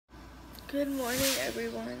Good morning,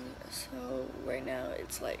 everyone. So right now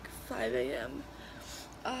it's like 5 a.m.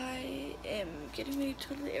 I am getting ready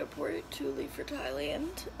to the airport to leave for Thailand.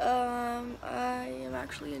 I am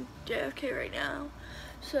actually in JFK right now,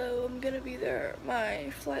 so I'm gonna be there.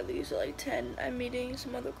 My flight leaves at like 10. I'm meeting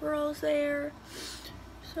some other girls there,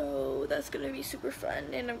 so that's gonna be super fun,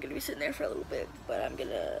 and I'm gonna be sitting there for a little bit, but I'm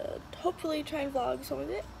gonna hopefully try and vlog some of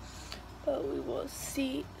it, but we will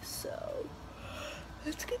see. So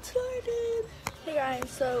let's get started. Hey guys,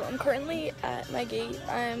 so I'm currently at my gate.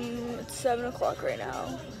 It's 7 o'clock right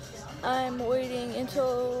now. I'm waiting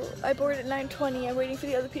until I board at 9:20. I'm waiting for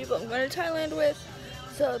the other people I'm going to Thailand with.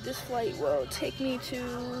 So this flight will take me to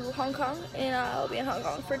Hong Kong, and I'll be in Hong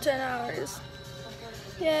Kong for 10 hours.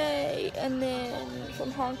 Yay! And then from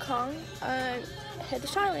Hong Kong, I head to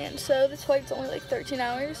Thailand. So this flight's only like 13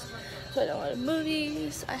 hours. So I do a lot of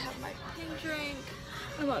movies. I have my pink drink.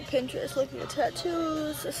 I'm on Pinterest looking at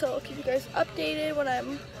tattoos, so I'll keep you guys updated when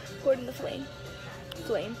I'm boarding the plane.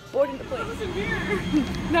 Boarding the plane.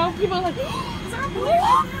 Now people are like, oh, is that a plane?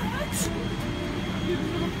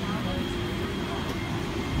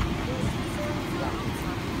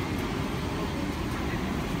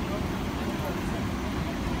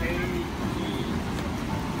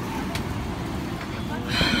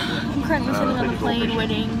 I'm currently sitting on the plane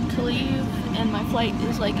waiting to leave, and my flight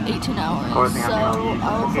is like 18 hours, so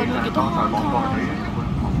I'll finally get to Hong Kong.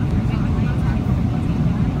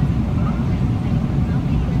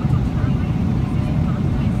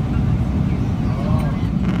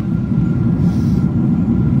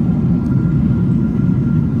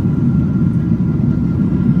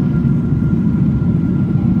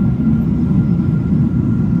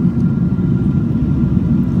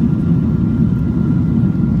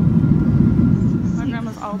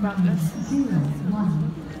 About this.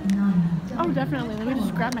 Oh, definitely. Let me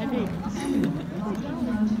just grab my vape.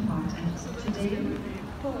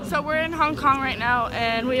 So we're in Hong Kong right now,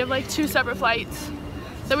 and we have like 2 separate flights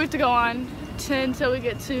that we have to go on until we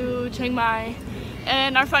get to Chiang Mai.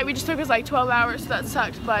 And our flight we just took was like 12 hours, so that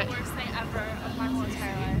sucked, but worst thing ever of my whole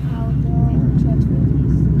entire life.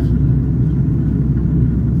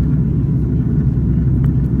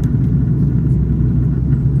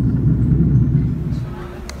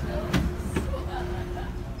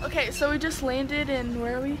 Okay, so we just landed in,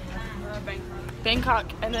 where are we?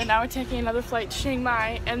 Bangkok, and then now we're taking another flight to Chiang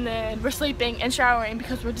Mai, and then we're sleeping and showering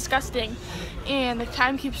because we're disgusting, and the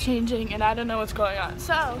time keeps changing, and I don't know what's going on.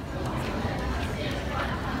 So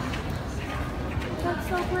that's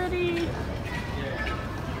so pretty.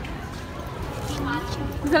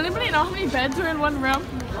 Does anybody know how many beds are in one room?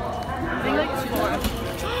 I think like 4.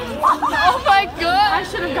 Oh my god! I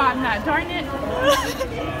should have gotten that. Darn it.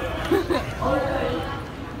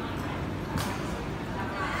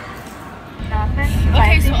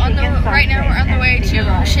 Okay, so right now we're on the way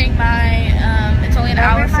to Chiang Mai. It's only an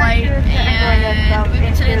hour flight, and we've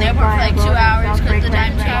been sitting in the airport for like 2 hours because the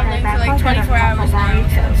time traveling for like 24 hours now,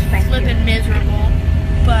 so it's flipping miserable.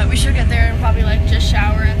 But we should get there and probably like just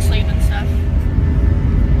shower and sleep and stuff.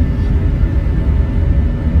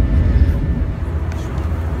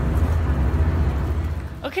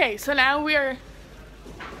 Okay, so now we are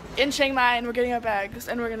in Chiang Mai, and we're getting our bags,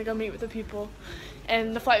 and we're gonna go meet with the people.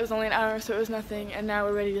 And the flight was only an hour, so it was nothing, and now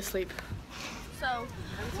we're ready to sleep. So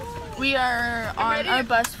we are on our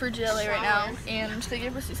bus for JLA right now, and they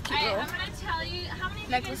gave us these cute little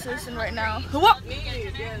necklaces, and right now, does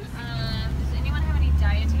anyone have any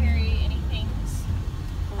dietary anything?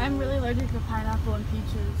 I'm really allergic to pineapple and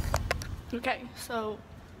peaches. Okay, so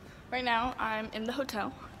right now I'm in the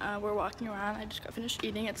hotel. We're walking around. I just got finished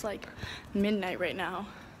eating. It's like midnight right now.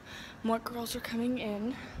 More girls are coming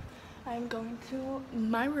in. I'm going to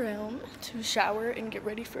my room to shower and get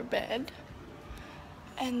ready for bed,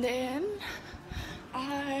 and then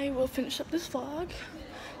I will finish up this vlog,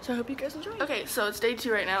 so I hope you guys enjoy it. Okay, so it's day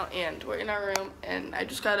 2 right now, and we're in our room, and I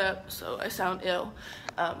just got up, so I sound ill.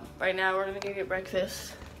 Right now we're gonna go get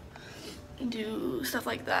breakfast and do stuff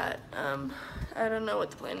like that. I don't know what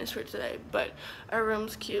the plan is for today, but our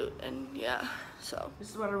room's cute, and yeah, so this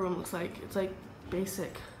is what our room looks like. It's like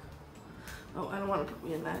basic. Oh, I don't want to put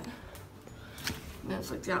me in that. And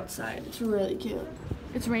it's like the outside. It's really cute.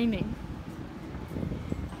 It's raining.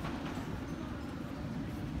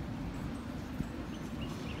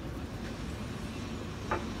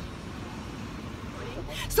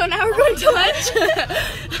 So now we're going to lunch.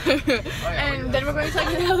 And then we're going to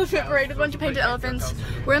like an elephant parade, a bunch of painted elephants.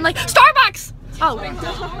 We're in like Starbucks! Oh.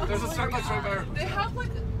 There's a Starbucks right there. They have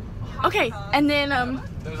like okay, and then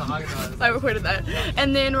I recorded that.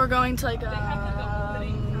 And then we're going to like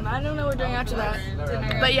I I don't know what we're doing after that.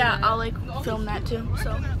 But yeah, I'll like film that too.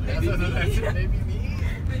 So.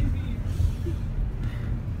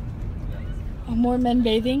 Oh, more men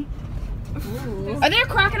bathing. Ooh. Are there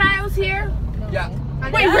crocodiles here? Yeah.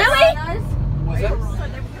 Wait, really? What's that?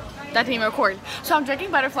 That didn't even record. So I'm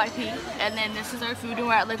drinking butterfly pea, and then this is our food, and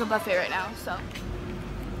we're at like a buffet right now. So.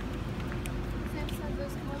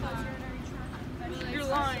 You're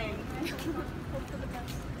lying.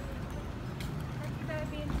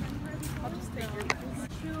 I'll just take your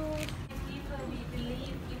People, we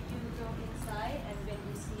believe if you go inside and when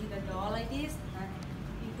you see the door like this,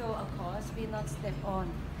 you go across, we not step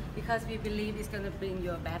on because we believe it's going to bring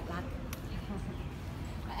you a bad luck.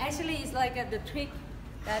 Actually, it's like the trick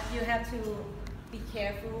that you have to be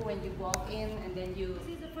careful when you walk in and then you...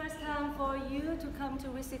 This is the first time for you to come to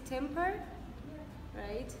visit temple,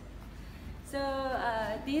 right? So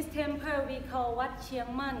this temple we call Wat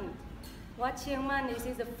Chiang Man. Wat Chiang Man is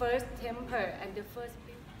the first temple and the first...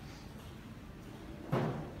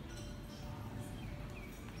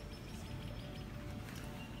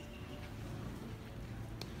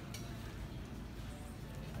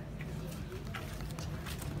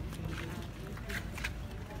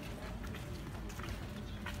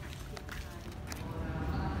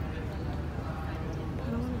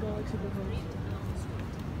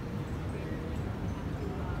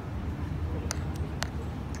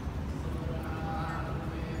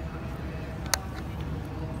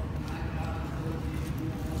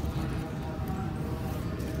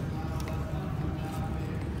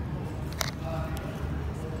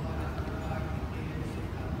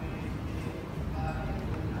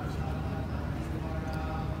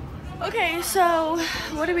 Okay, so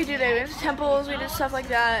what did we do today? We went to temples, we did stuff like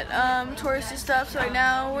that, touristy stuff. So right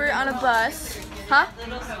now we're on a bus. Huh?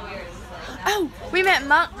 Oh, we met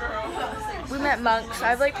monks. I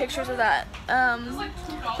have like pictures of that.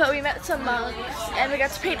 But we met some monks and we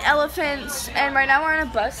got to paint elephants. And right now we're on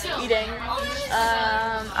a bus eating.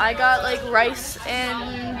 I got like rice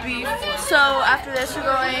and beef. So after this we're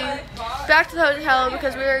going back to the hotel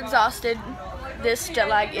because we were exhausted. This jet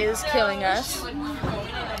lag is killing us.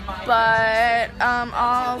 But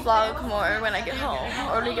I'll vlog more when I get home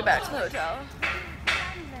or when we get back to the hotel.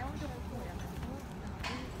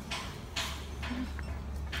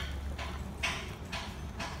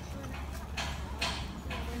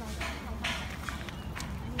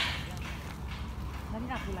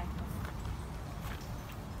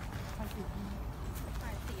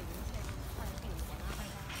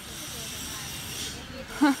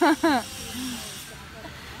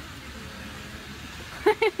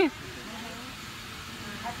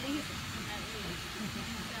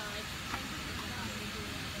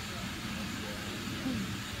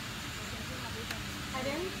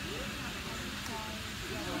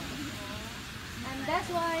 And that's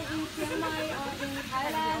why in Chiang Mai or in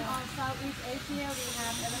Thailand or Southeast Asia we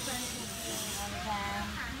have elephants on them.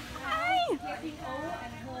 Getting old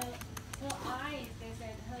and her eyes, they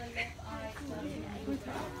said her left eye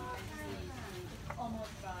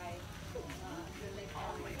almost dry.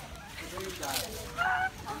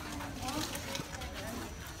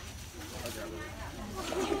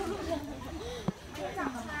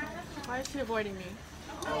 Why is she avoiding me?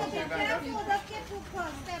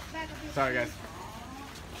 Sorry, guys.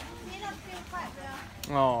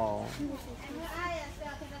 Oh.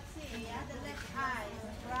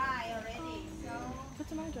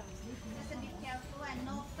 What's in my dress?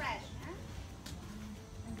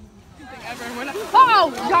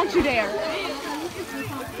 Oh, don't you dare!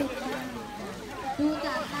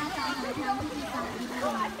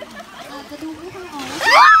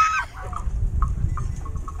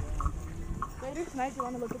 Later tonight, do you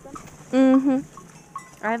want to look at them? Mm-hmm.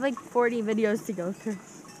 I have like 40 videos to go through.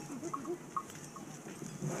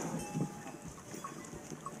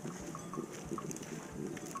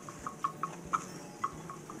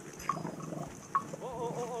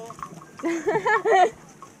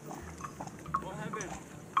 What happened?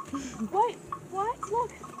 What? What?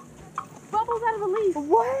 Look! Bubbles out of a leaf.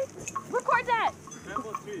 What? Record that!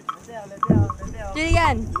 Bamboo tree. Do it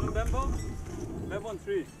again. Bamboo? Bamboo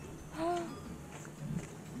tree.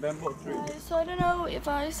 Bamboo tree. So I don't know if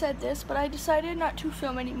I said this, but I decided not to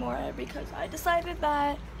film anymore because I decided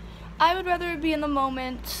that I would rather be in the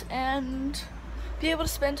moment and be able to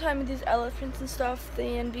spend time with these elephants and stuff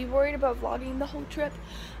than be worried about vlogging the whole trip.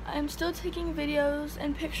 I'm still taking videos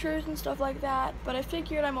and pictures and stuff like that, but I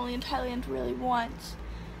figured I'm only in Thailand really once,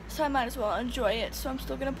 so I might as well enjoy it. So I'm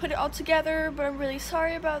still gonna put it all together, but I'm really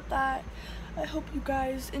sorry about that. I hope you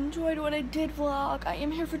guys enjoyed what I did vlog. I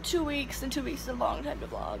am here for 2 weeks, and 2 weeks is a long time to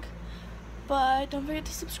vlog. But don't forget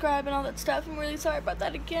to subscribe and all that stuff. I'm really sorry about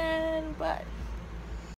that again, but